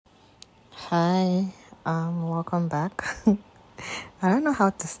Hi, welcome back. I don't know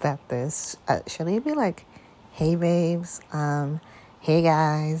how to start this. Should it be like, hey babes, hey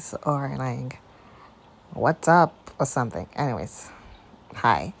guys, or like, what's up, or something? Anyways,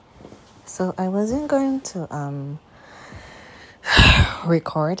 hi. So I wasn't going to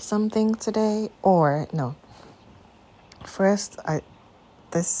record something today, or no. First,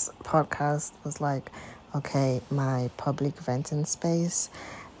 this podcast was like, okay, my public venting space,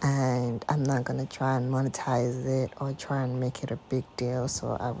 and I'm not gonna try and monetize it or try and make it a big deal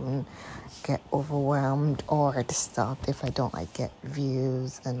so I won't get overwhelmed or disturbed if I don't like get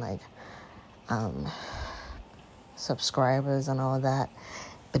views and like subscribers and all that.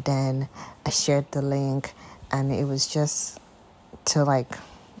 But then I shared the link and it was just to like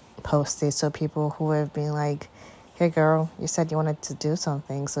post it so people who have been like, hey girl, you said you wanted to do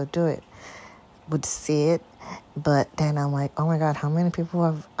something, so do it, would see it. But then I'm like, oh my god, how many people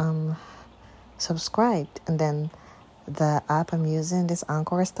have subscribed? And then the app I'm using, this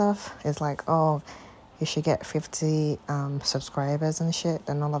Anchor stuff, is like, oh, you should get 50 subscribers and shit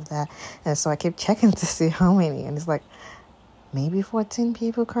and all of that. And so I keep checking to see how many, and it's like maybe 14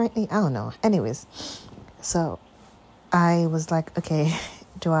 people currently. I don't know. Anyways, so I was like, okay,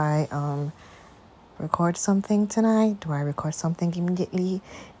 do I record something tonight? Do I record something immediately?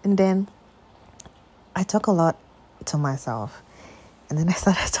 And then I talk a lot to myself. And then I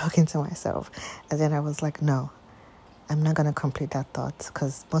started talking to myself. And then I was like, no, I'm not going to complete that thought.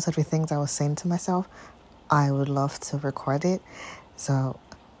 Because most of the things I was saying to myself, I would love to record it. So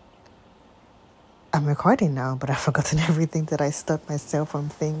I'm recording now, but I've forgotten everything that I stopped myself from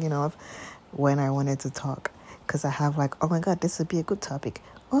thinking of when I wanted to talk. Because I have like, oh my god, this would be a good topic.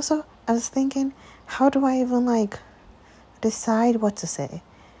 Also, I was thinking, how do I even like decide what to say?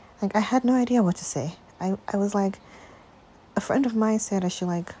 Like, I had no idea what to say. I was like, a friend of mine said I should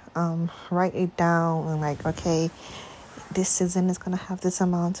like write it down and like, okay, this season is gonna have this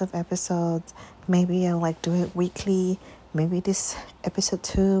amount of episodes. Maybe I'll like do it weekly. Maybe this episode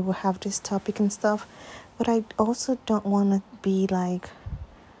 2 will have this topic and stuff. But I also don't want to be like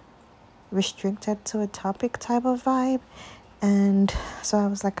restricted to a topic type of vibe. And so I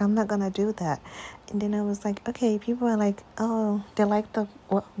was like, I'm not gonna do that. And then I was like, okay, people are like, oh, they like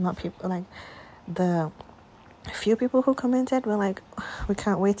not people, like the few people who commented were like, we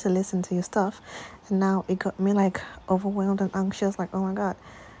can't wait to listen to your stuff. And now it got me like overwhelmed and anxious, like, oh my god,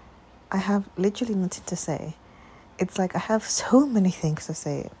 I have literally nothing to say. It's like I have so many things to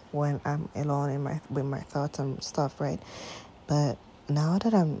say when I'm alone with my thoughts and stuff, right? But now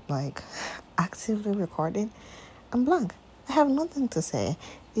that I'm like actively recording, I'm blank. I have nothing to say.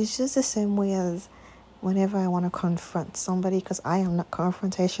 It's just the same way as whenever I want to confront somebody, because I am not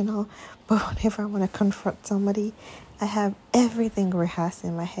confrontational, but whenever I want to confront somebody, I have everything rehearsed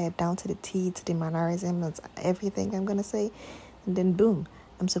in my head, down to the T, to the mannerisms, everything I'm going to say. And then boom,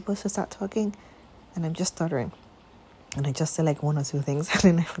 I'm supposed to start talking, and I'm just stuttering. And I just say like one or two things, and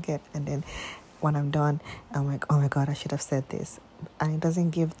then I forget. And then when I'm done, I'm like, oh my god, I should have said this. And it doesn't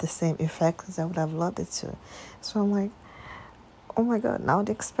give the same effect as I would have loved it to. So I'm like, oh my god, now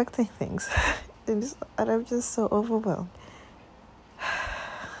they're expecting things. And I'm just so overwhelmed.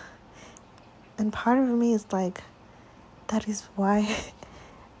 And part of me is like, that is why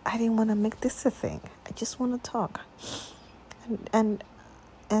I didn't want to make this a thing. I just want to talk. And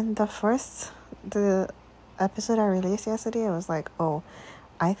the episode I released yesterday, I was like, oh,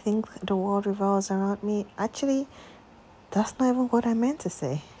 I think the world revolves around me. Actually, that's not even what I meant to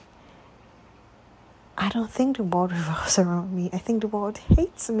say. I don't think the world revolves around me. I think the world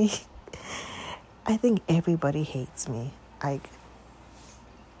hates me. I think everybody hates me. Like,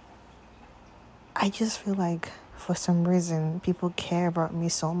 I just feel like for some reason people care about me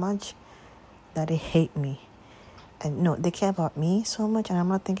so much that they hate me. And no, they care about me so much, and I'm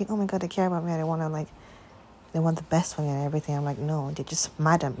not thinking, oh my god, they care about me. They want the best for me and everything. I'm like, no, they're just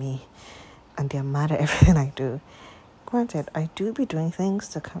mad at me, and they're mad at everything I do. Granted, I do be doing things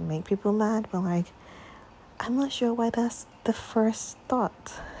to make people mad, but like, I'm not sure why that's the first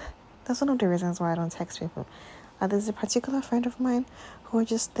thought. That's one of the reasons why I don't text people. There's a particular friend of mine who I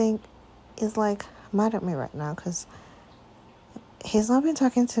just think is like mad at me right now because he's not been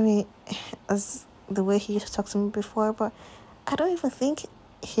talking to me as the way he used to talk to me before, but I don't even think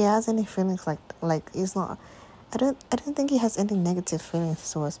he has any feelings like he's not. I don't think he has any negative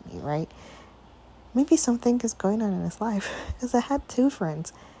feelings towards me, right? Maybe something is going on in his life, because I had 2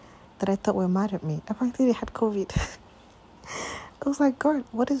 friends that I thought were mad at me. Apparently they had COVID. I was like, God,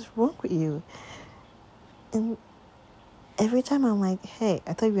 what is wrong with you? And every time I'm like, hey,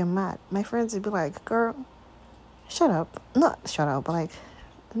 I thought you were mad, my friends would be like, girl, shut up. Not shut up, but like,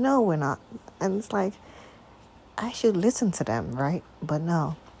 No, we're not. And it's like, I should listen to them, right? But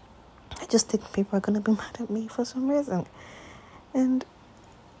no, I just think people are going to be mad at me for some reason. And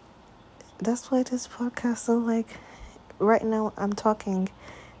that's why this podcast, so like, right now I'm talking,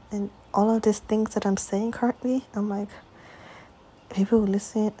 and all of these things that I'm saying currently, I'm like, people will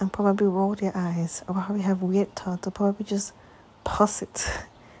listen and probably roll their eyes, or probably have weird thoughts, or probably just pause it.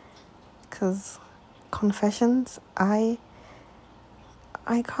 Because confessions, I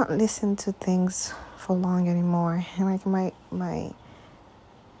can't listen to things for long anymore. And like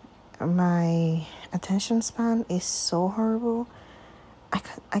my attention span is so horrible.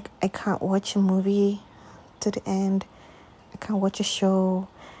 I can't watch a movie to the end. I can't watch a show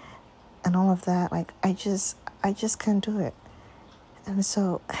and all of that. Like I just can't do it. And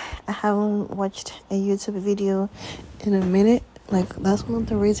so I haven't watched a YouTube video in a minute. Like that's one of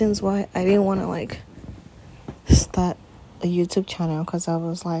the reasons why I didn't want to like start a YouTube channel, because I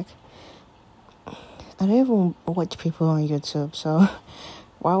was like, I don't even watch people on YouTube, so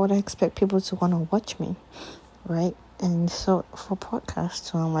why would I expect people to want to watch me, right? And so for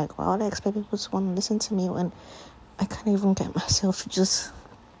podcasts, so I'm like, why would I expect people to want to listen to me when I can't even get myself to just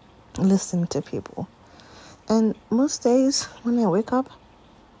listen to people? And most days when I wake up,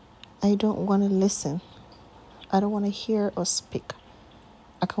 I don't want to listen. I don't want to hear or speak.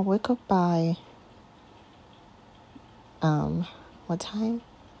 I can wake up by what time?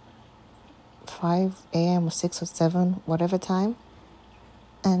 5 a.m. or 6 or 7, whatever time.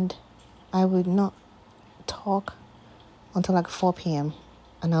 And I would not talk until like 4 p.m.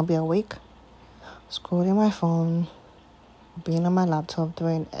 And I'll be awake, scrolling my phone, being on my laptop,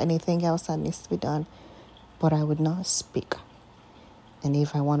 doing anything else that needs to be done. But I would not speak. And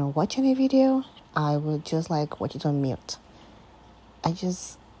if I want to watch any video, I would just like watch it on mute. I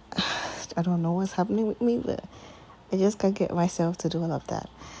don't know what's happening with me, but I just can't get myself to do all of that.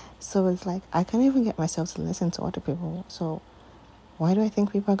 So it's like, I can't even get myself to listen to other people. So why do I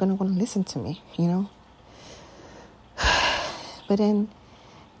think people are going to want to listen to me, you know? But then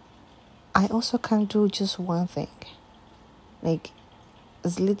I also can't do just one thing. Like,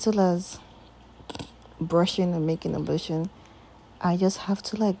 as little as brushing and making a lotion, I just have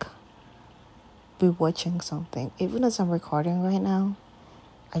to like be watching something. Even as I'm recording right now,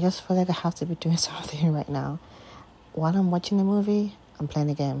 I just feel like I have to be doing something right now. While I'm watching a movie, I'm playing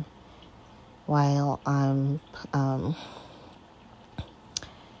a game. While I'm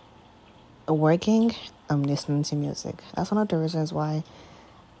working, I'm listening to music. That's one of the reasons why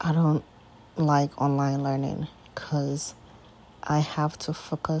I don't like online learning, because I have to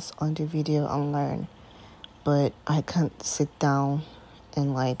focus on the video and learn. But I can't sit down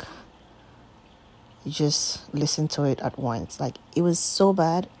and like just listen to it at once. Like, it was so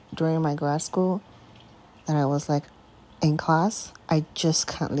bad during my grad school that I was like, in class, I just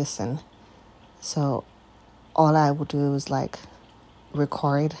can't listen. So all I would do was like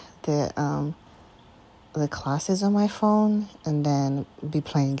record the classes on my phone and then be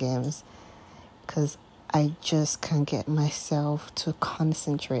playing games, because I just can't get myself to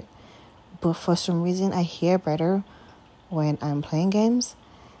concentrate. But for some reason, I hear better when I'm playing games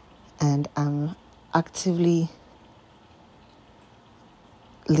and I'm actively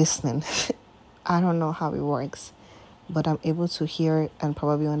listening. I don't know how it works, but I'm able to hear it and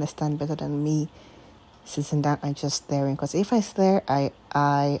probably understand better than me sitting down and just staring. Because if I stare, I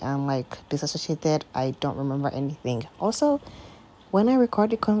am like disassociated. I don't remember anything. Also, when I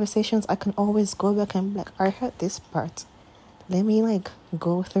record the conversations, I can always go back and be like, I heard this part. Let me like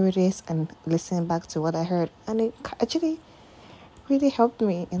go through this and listen back to what I heard. And it actually really helped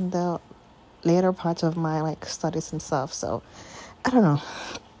me in the later part of my like studies and stuff. So I don't know.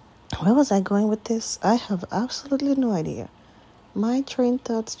 Where was I going with this? I have absolutely no idea. My train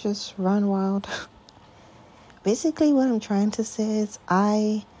thoughts just run wild. Basically, what I'm trying to say is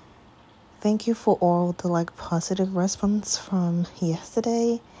I thank you for all the like positive response from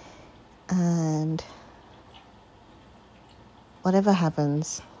yesterday, and whatever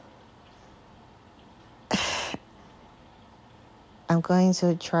happens, I'm going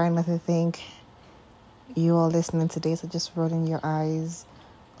to try not to think you all listening to this are just rolling your eyes,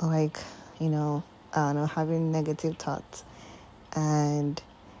 like, you know, I don't know, having negative thoughts. And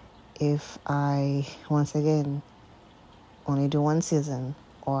if I, once again, only do one season,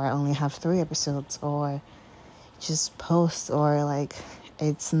 or I only have 3 episodes, or just post, or like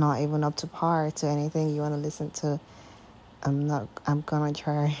it's not even up to par to anything you want to listen to, I'm gonna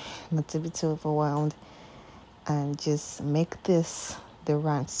try not to be too overwhelmed and just make this the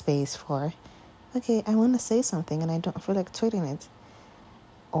right space for, okay, I want to say something and I don't feel like tweeting it,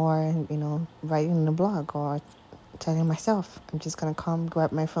 or, you know, writing in a blog, or telling myself I'm just gonna come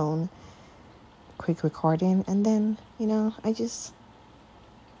grab my phone, quick recording, and then I just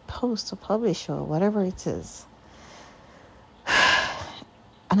post or publish or whatever it is.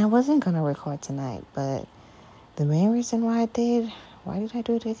 And I wasn't gonna record tonight, but the main reason why did I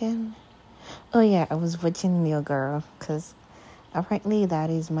do it again? Oh yeah, I was watching New Girl, because apparently that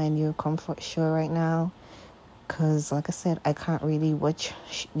is my new comfort show right now. Because like I said, I can't really watch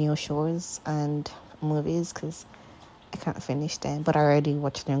new shows and movies because I can't finish them. But I already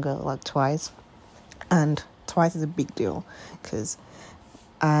watched New Girl like twice, and twice is a big deal because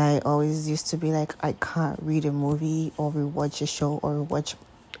I always used to be like, I can't read a movie or rewatch a show or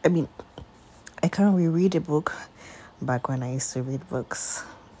I can't reread a book. Back when I used to read books,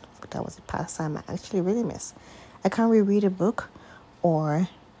 that was a pastime I actually really miss. I can't reread a book or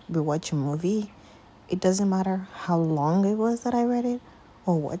rewatch a movie. It doesn't matter how long it was that I read it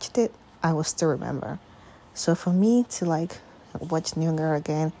or watched it, I will still remember. So for me to like watch New Girl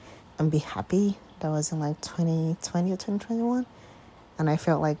again and be happy, that was in like 2020 or 2021, and I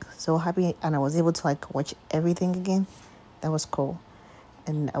felt like so happy, and I was able to like watch everything again. That was cool,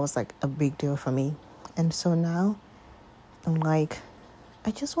 and that was like a big deal for me. And so now I'm like,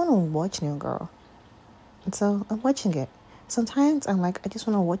 I just want to watch New Girl, and so I'm watching it. Sometimes I'm like, I just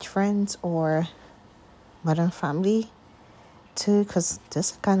want to watch Friends or Modern Family too, because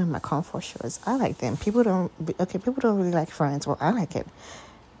those are kind of my comfort shows. I like them. People don't really like Friends. Well, I like it.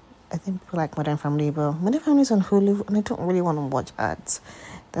 I think people like Modern Family, but Modern Family is on Hulu, and I don't really want to watch ads.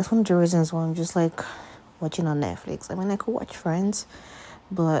 That's one of the reasons why I'm just like watching on Netflix. I mean, I could watch Friends,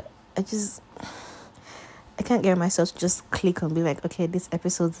 but I can't get myself to just click and be like, okay, this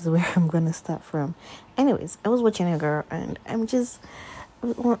episode is where I'm gonna start from. Anyways, I was watching a girl, and I just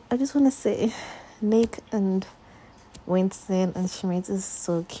want to say, Nick and Winston and Schmidt is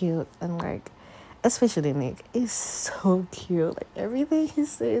so cute, and like, especially Nick is so cute. Like, everything he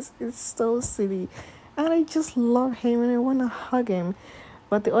says is so silly, and I just love him, and I want to hug him.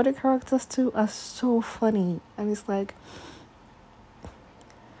 But the other characters too are so funny, and it's like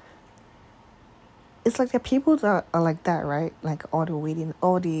the people that are like that, right? Like all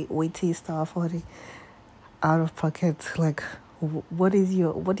the witty stuff, all the out of pocket, like what do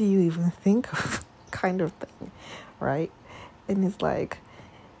you even think of kind of thing, right? And it's like,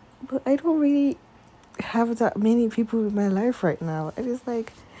 but I don't really have that many people in my life right now. And it's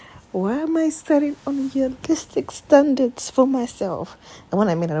like, why am I setting unrealistic standards for myself? And when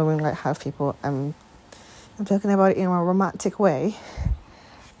I mean I don't really like have people, I'm talking about it in a romantic way.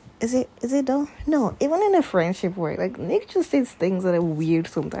 Is it though? No, even in a friendship way. Like, Nick just says things that are weird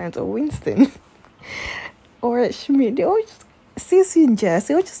sometimes, or Winston. Or Schmidt. They always just, Cece and Jess,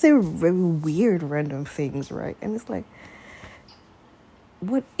 they always just say very weird random things, right? And it's like,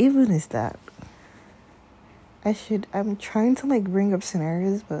 what even is that? I'm trying to like bring up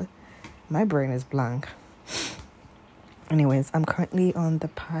scenarios, but my brain is blank. Anyways, I'm currently on the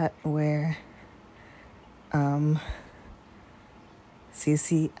part where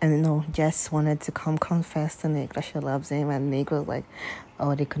Jess wanted to come confess to Nick that she loves him, and Nick was like,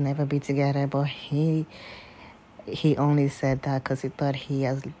 oh, they could never be together, but he only said that because he thought he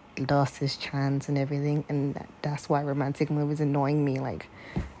has lost his chance and everything, and that's why romantic movies annoying me. Like,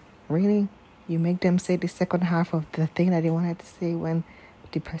 really? You make them say the second half of the thing that they wanted to say when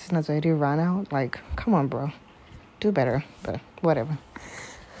the person has already run out? Like, come on, bro. Do better, but whatever.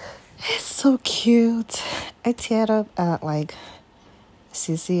 It's so cute. I teared up at like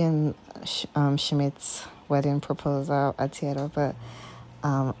Cece and Schmidt's wedding proposal. I teared up at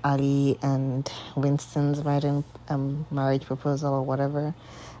Ali and Winston's wedding marriage proposal or whatever.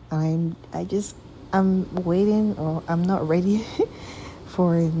 I'm waiting, or I'm not ready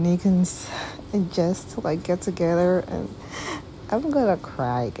for Nick and Jess to like get together, and I'm gonna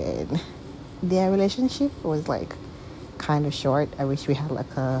cry again. Their relationship was like kind of short. I wish we had like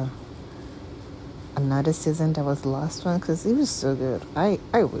another season that was the last one, because it was so good. I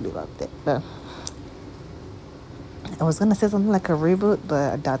really loved it. But I was gonna say something like a reboot,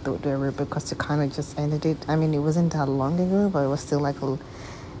 but I doubt they would do a reboot because they kind of just ended it. I mean, it wasn't that long ago, but it was still like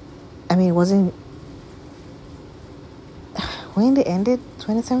it wasn't when they ended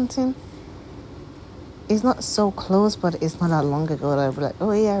 2017. It's not so close, but it's not that long ago that I'd be like,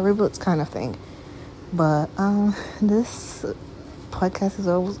 oh yeah, reboots kind of thing. But this podcast is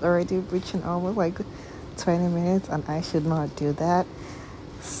already reaching almost like 20 minutes, and I should not do that.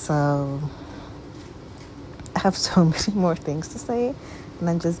 So I have so many more things to say, and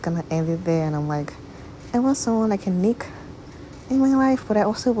I'm just gonna end it there. And I'm like, I want someone like a Nick in my life, but I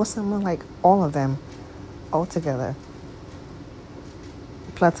also want someone like all of them all together,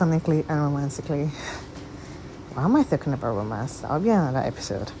 platonically and romantically. Why am I thinking about romance? I'll be on another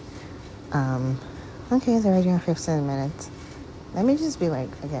episode. Okay, it's already on 15 minutes. Let me just be like,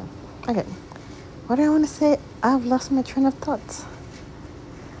 okay. What do I want to say? I've lost my train of thoughts.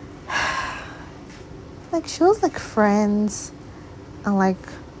 Like shows like Friends and like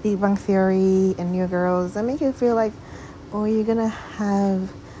Big Bang Theory and New Girls that make you feel like, oh, you're gonna have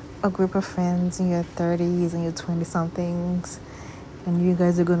a group of friends in your 30s and your 20-somethings, and you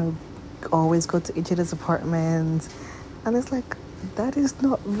guys are gonna always go to each other's apartments, and it's like, that is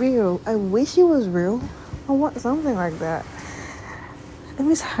not real. I wish it was real. I want something like that. I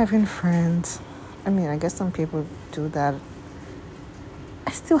miss having friends. I mean, I guess some people do that.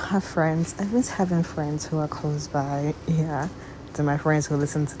 I still have friends. I miss having friends who are close by. Yeah. To my friends who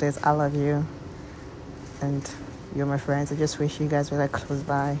listen to this, I love you. And you're my friends. I just wish you guys were like close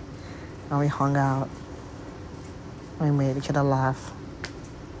by. And we hung out. We made each other laugh.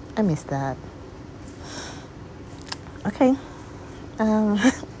 I miss that. Okay. I'm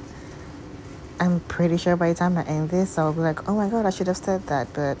pretty sure by the time I end this, I'll be like, oh my god, I should have said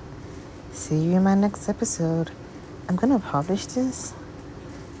that. But see you in my next episode. I'm gonna publish this,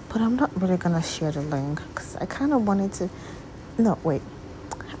 but I'm not really gonna share the link because I kind of wanted to. No, wait.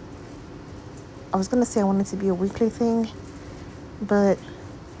 I was gonna say I wanted it to be a weekly thing, but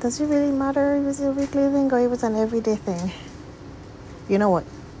does it really matter if it's a weekly thing or if it's an everyday thing? You know what?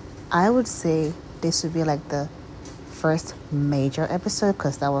 I would say this would be like the first major episode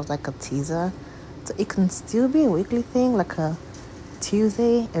because that was like a teaser. So it can still be a weekly thing, like a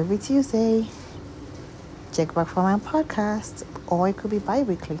Tuesday, every Tuesday. Check back for my podcast, or it could be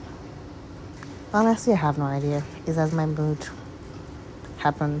bi-weekly. Honestly, I have no idea. It's as my mood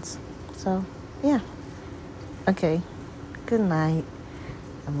happens. So, yeah. Okay. Good night.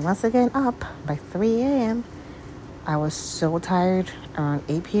 I'm once again up by 3 a.m. I was so tired around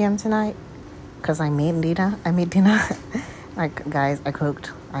 8 p.m. tonight because I made dinner. Like, guys, I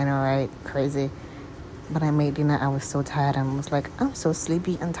cooked. I know, right? Crazy. But I made dinner. I was so tired. I was like, I'm so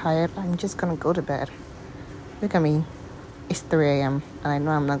sleepy and tired. I'm just going to go to bed. Look at me. It's 3 a.m. and I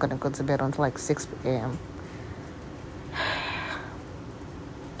know I'm not going to go to bed until like 6 a.m.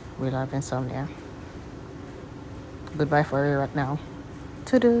 We love insomnia. Goodbye for you right now.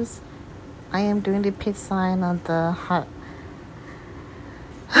 To-dos. I am doing the peace sign on the heart.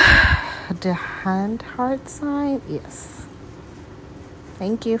 The hand heart sign. Yes.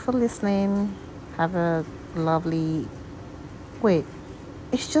 Thank you for listening. Have a lovely... Wait.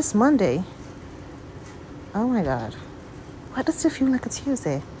 It's just Monday. Oh my god. Why does it feel like a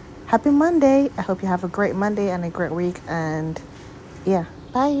Tuesday? Happy Monday. I hope you have a great Monday and a great week. And yeah.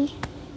 Bye.